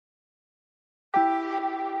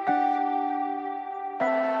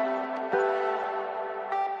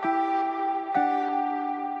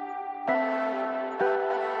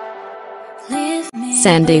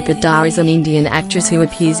Sandeepa Dhar is an Indian actress who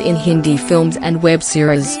appears in Hindi films and web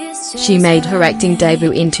series. She made her acting debut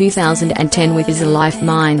in 2010 with Isi Life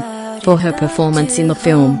Mein. For her performance in the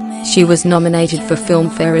film, she was nominated for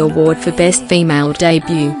Filmfare Award for Best Female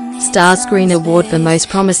Debut, Star Screen Award for Most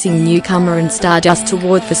Promising Newcomer and Stardust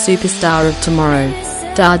Award for Superstar of Tomorrow.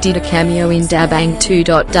 Dhar did a cameo in Dabangg 2.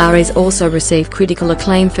 Dhar has also received critical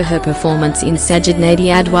acclaim for her performance in Sajid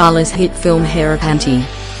Nadiadwala's hit film Heropanti.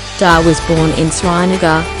 Dhar was born in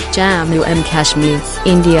Srinagar, Jammu and Kashmir,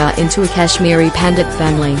 India into a Kashmiri Pandit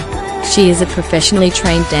family. She is a professionally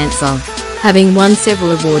trained dancer. Having won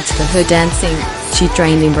several awards for her dancing, she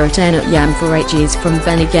trained in Bharatanatyam for 8 years from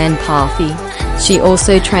Vanagan Parthi. She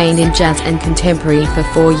also trained in jazz and contemporary for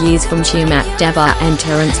 4 years from Chiamak Dava and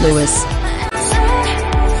Terence Lewis.